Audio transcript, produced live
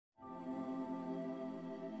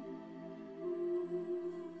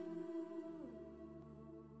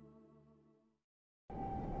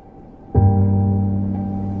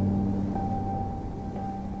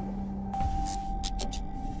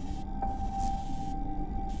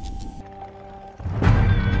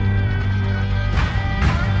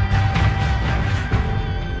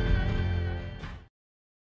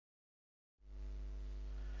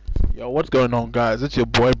Yo, what's going on, guys? It's your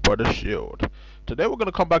boy Brother Shield. Today we're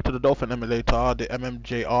gonna come back to the Dolphin emulator, the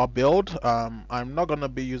MMJR build. I'm not gonna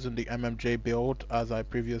be using the MMJ build as I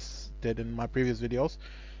did in my previous videos,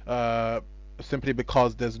 simply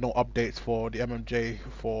because there's no updates for the MMJ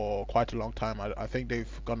for quite a long time. I think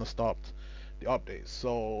they've gonna stop the updates.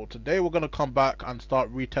 So today we're gonna come back and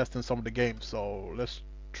start retesting some of the games. So let's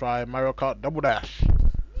try Mario Kart Double Dash.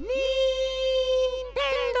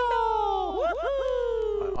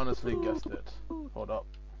 Honestly guessed it. Hold up.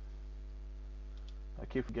 I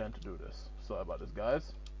keep forgetting to do this. Sorry about this,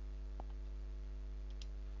 guys.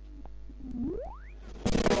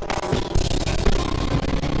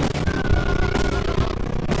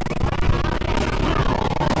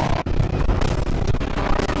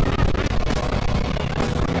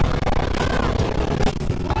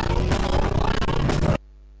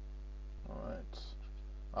 Alright.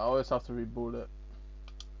 I always have to reboot it.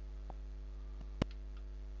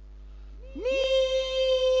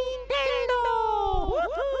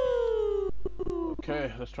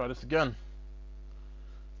 Okay, let's try this again.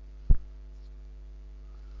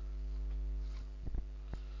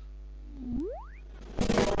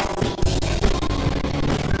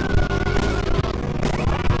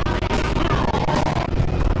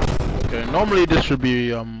 Okay, normally this should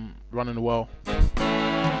be running well. I'm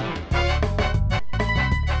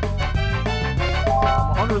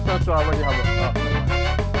 100% sure I already have a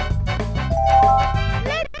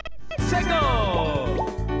Let's go!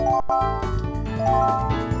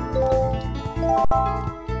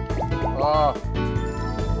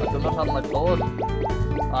 I do not have my sword.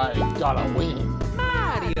 I gotta win.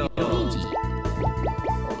 Mario! Hold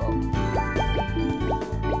up.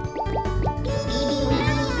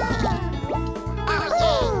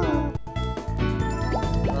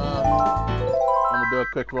 I'm gonna do a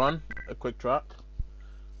quick run, a quick track.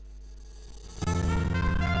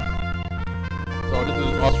 So this is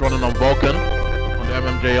us running on Vulcan on the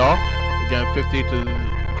MMJR. Again, 50 to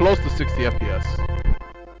close to 60 FPS.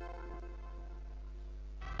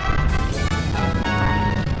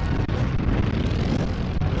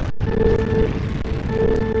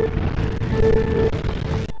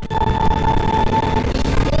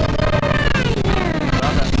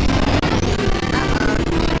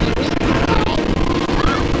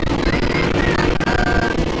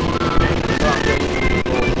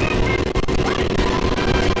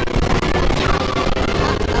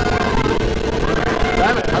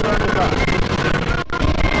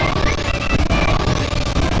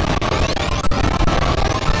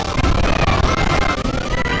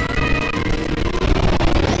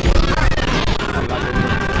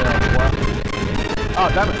 Oh,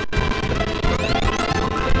 damn it.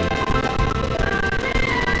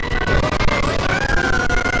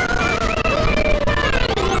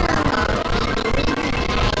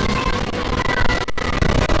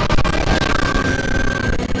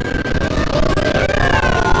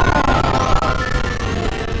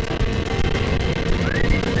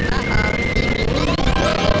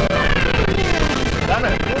 Damn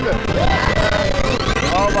it, move it.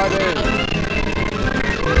 Oh my days.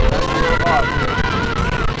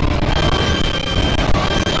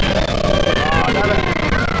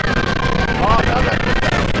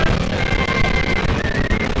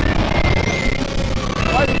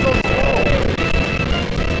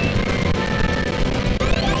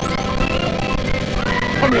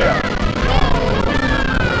 Come here.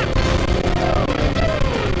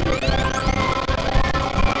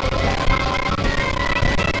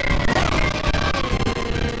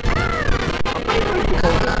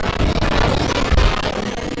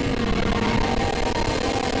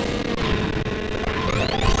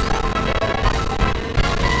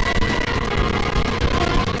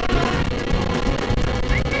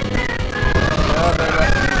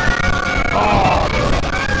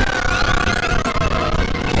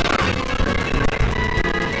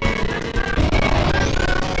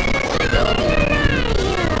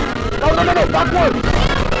 No, backwards!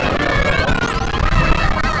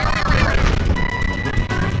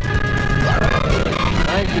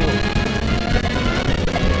 Thank you.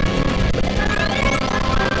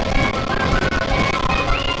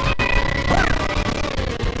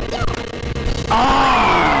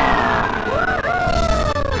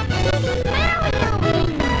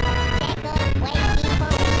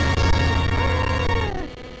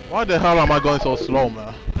 Why the hell am I going so slow,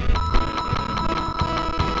 man?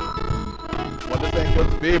 This ain't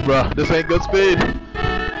good speed, bro. This ain't good speed.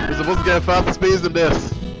 You're supposed to get faster speeds than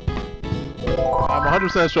this. I'm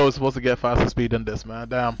 100% sure we're supposed to get faster speed than this, man.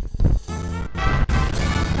 Damn.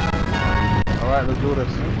 Alright, let's do this.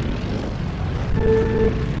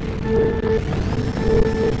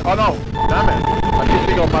 Oh no! Damn it! I keep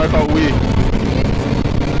thinking of Mario Kart Wii.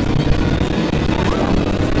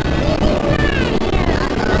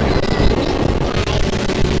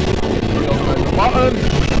 The button!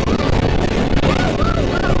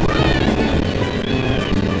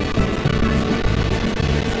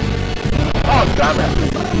 Oh damn it!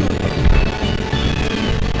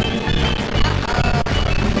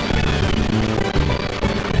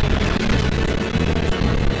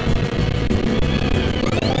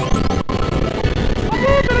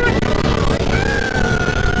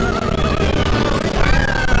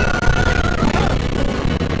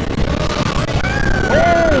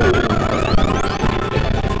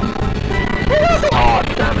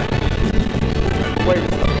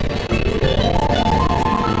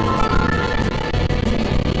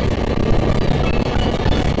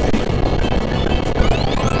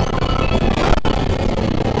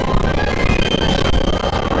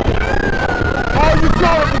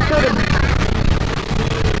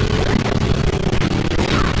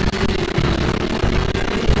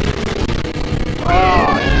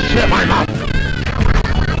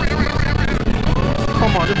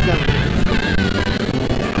 Come on, this game.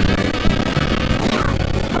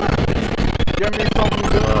 Give me something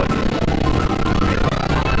good.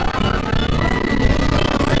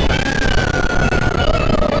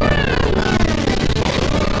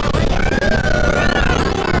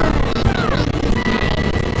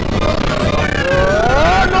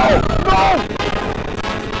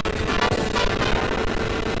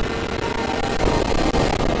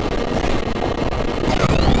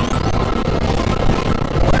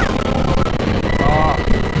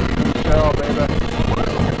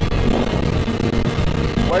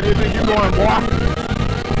 Where do you think you're going, boy?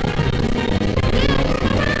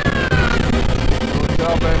 Good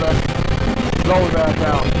job, baby. Slow that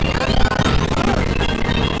down.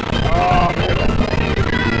 Oh, baby.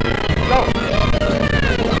 Go.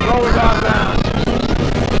 Slow it down.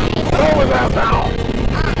 Slow it down.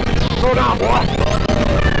 Slow down, boy.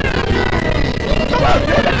 Come on,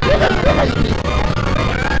 get it.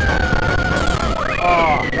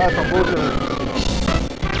 Oh, that's some bullshit.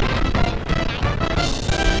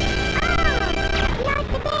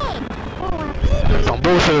 Some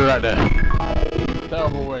bullshit right there.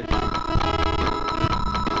 Terrible way.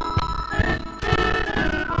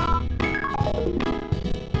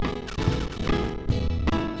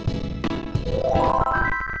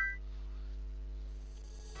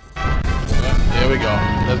 Yeah, here we go.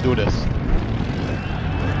 Let's do this.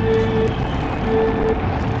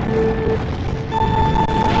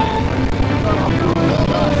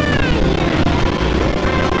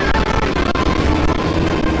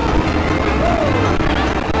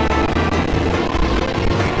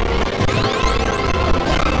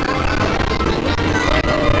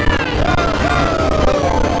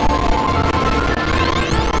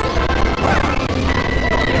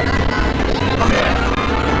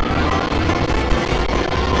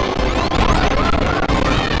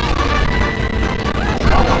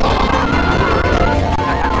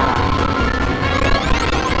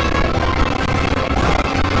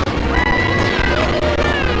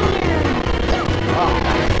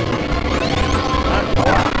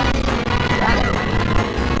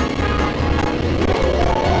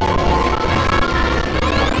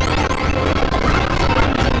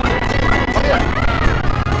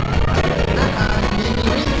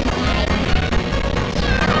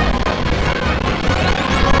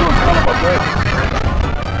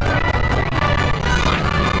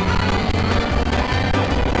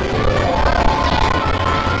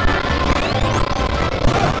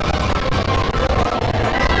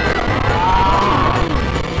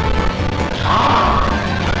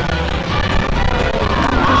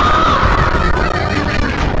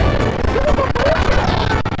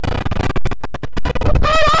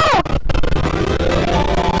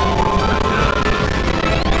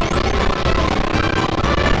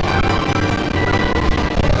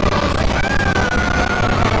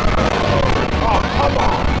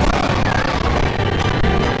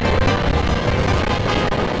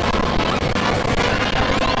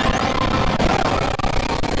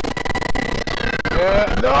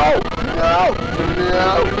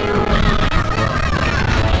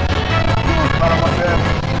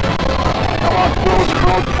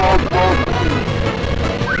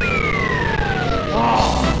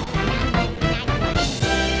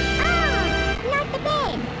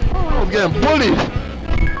 Getting bullied.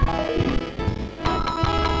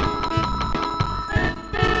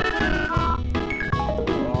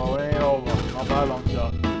 Oh, it ain't over. Not by a long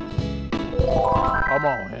shot. Come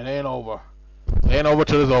on, it ain't over. It ain't over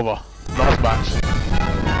till it's over. Last match.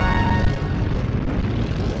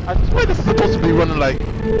 I swear this is supposed to be running like.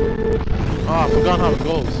 Oh, I forgot how it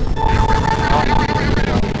goes.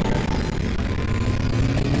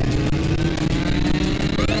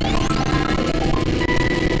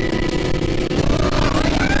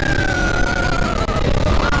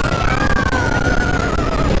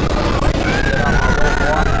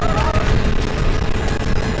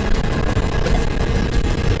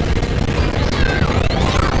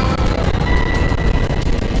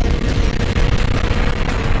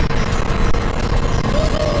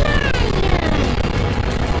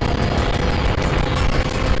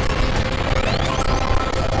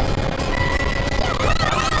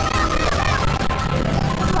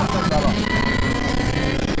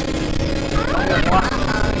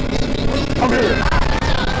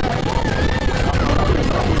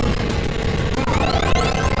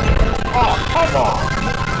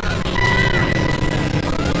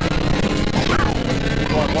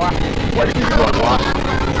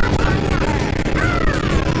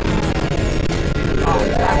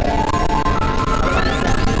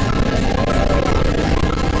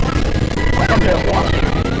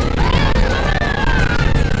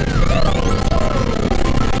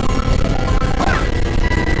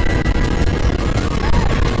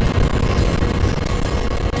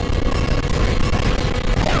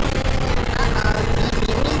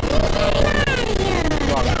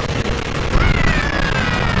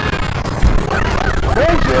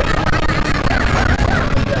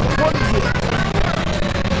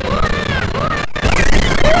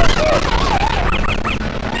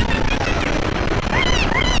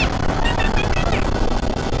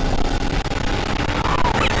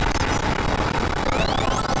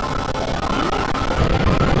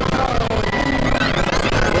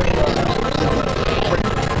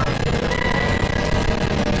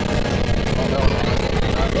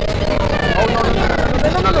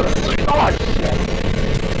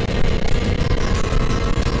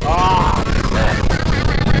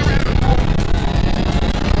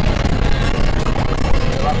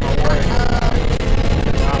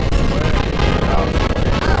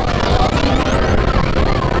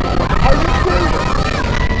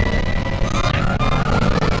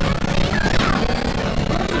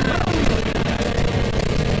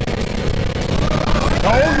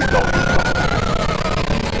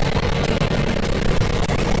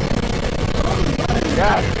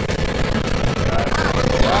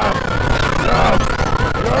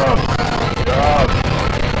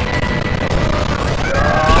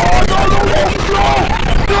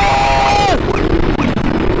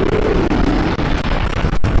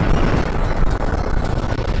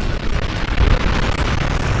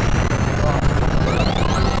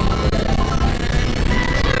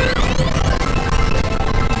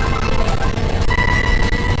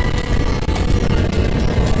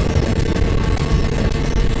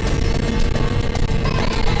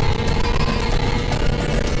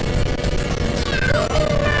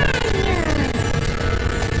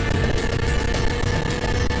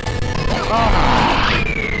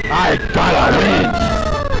 I gotta win!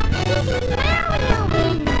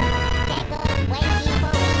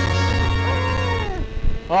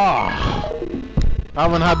 Ah, I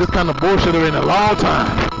haven't had this kind of bullshit in a long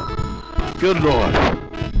time. Good lord.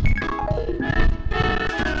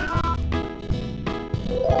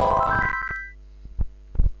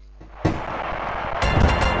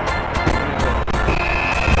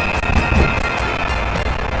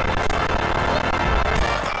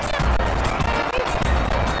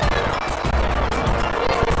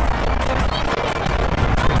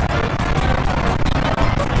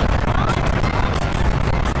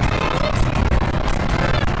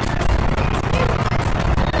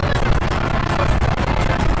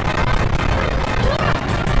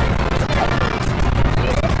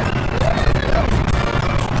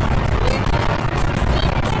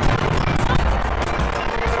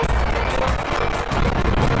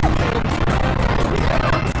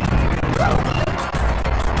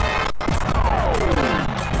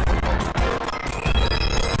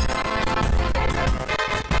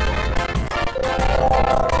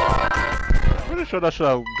 Sure, that should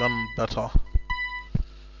have gone better.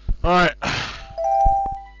 Alright.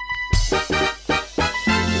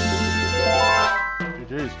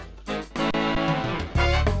 GG's.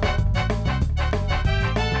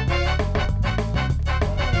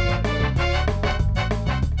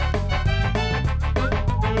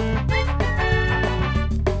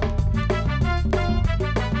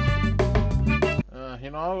 You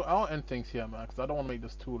know, I'll end things here, man, because I don't want to make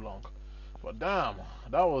this too long. But damn,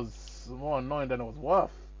 that was more annoying than it was worth.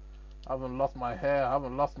 I haven't lost my hair, I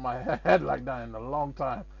haven't lost my head like that in a long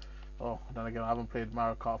time. Oh, then again, I haven't played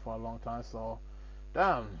Mario Kart for a long time, so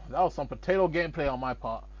Damn, that was some potato gameplay on my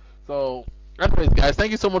part. So, anyways, guys,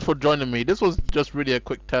 thank you so much for joining me. This was just really a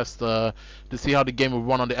quick test to see how the game would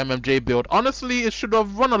run on the MMJ build. Honestly, it should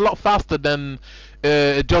have run a lot faster than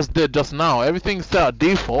it just did just now. Everything's set at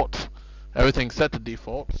default. Everything's set to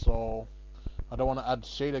default, so I don't want to add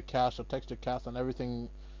shader cache or texture cache, and everything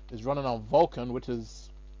is running on Vulkan, which is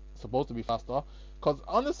supposed to be faster. Cause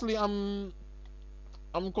honestly, when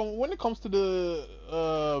it comes to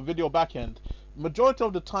the video backend, majority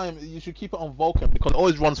of the time you should keep it on Vulkan because it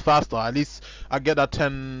always runs faster. At least I get that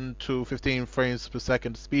 10 to 15 frames per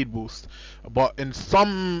second speed boost. But in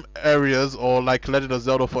some areas, or like Legend of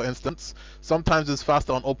Zelda for instance, sometimes it's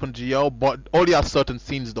faster on OpenGL, but only at certain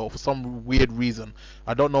scenes though, for some weird reason.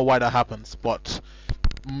 I don't know why that happens, but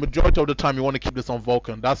majority of the time you want to keep this on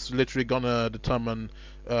Vulkan. That's literally gonna determine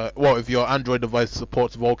well, if your Android device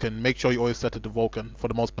supports Vulkan, make sure you always set it to Vulkan for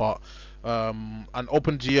the most part. And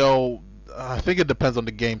OpenGL, I think it depends on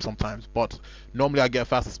the game sometimes, but normally I get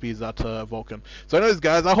faster speeds at Vulkan. So anyways,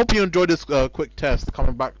 guys, I hope you enjoyed this quick test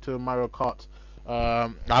coming back to Mario Kart.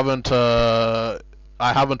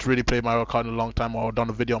 I haven't really played Mario Kart in a long time, or done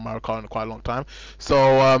a video on Mario Kart in quite a long time.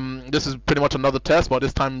 So this is pretty much another test, but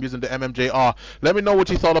this time I'm using the MMJR. Let me know what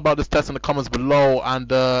you thought about this test in the comments below, and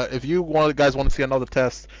if you guys want to see another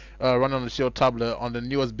test running on the Shield tablet on the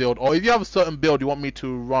newest build, or if you have a certain build you want me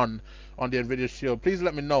to run on the NVIDIA Shield, please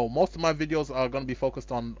let me know. Most of my videos are going to be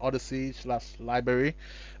focused on Odyssey / library.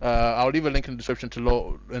 I'll leave a link in the description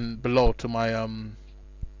below to my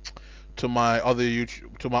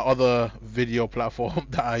other video platform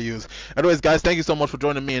that I use. Anyways, guys, thank you so much for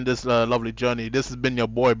joining me in this lovely journey. This has been your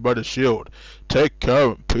boy, Brother Shield. Take care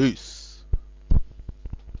and peace.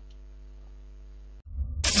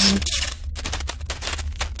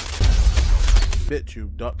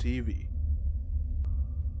 BitTube.tv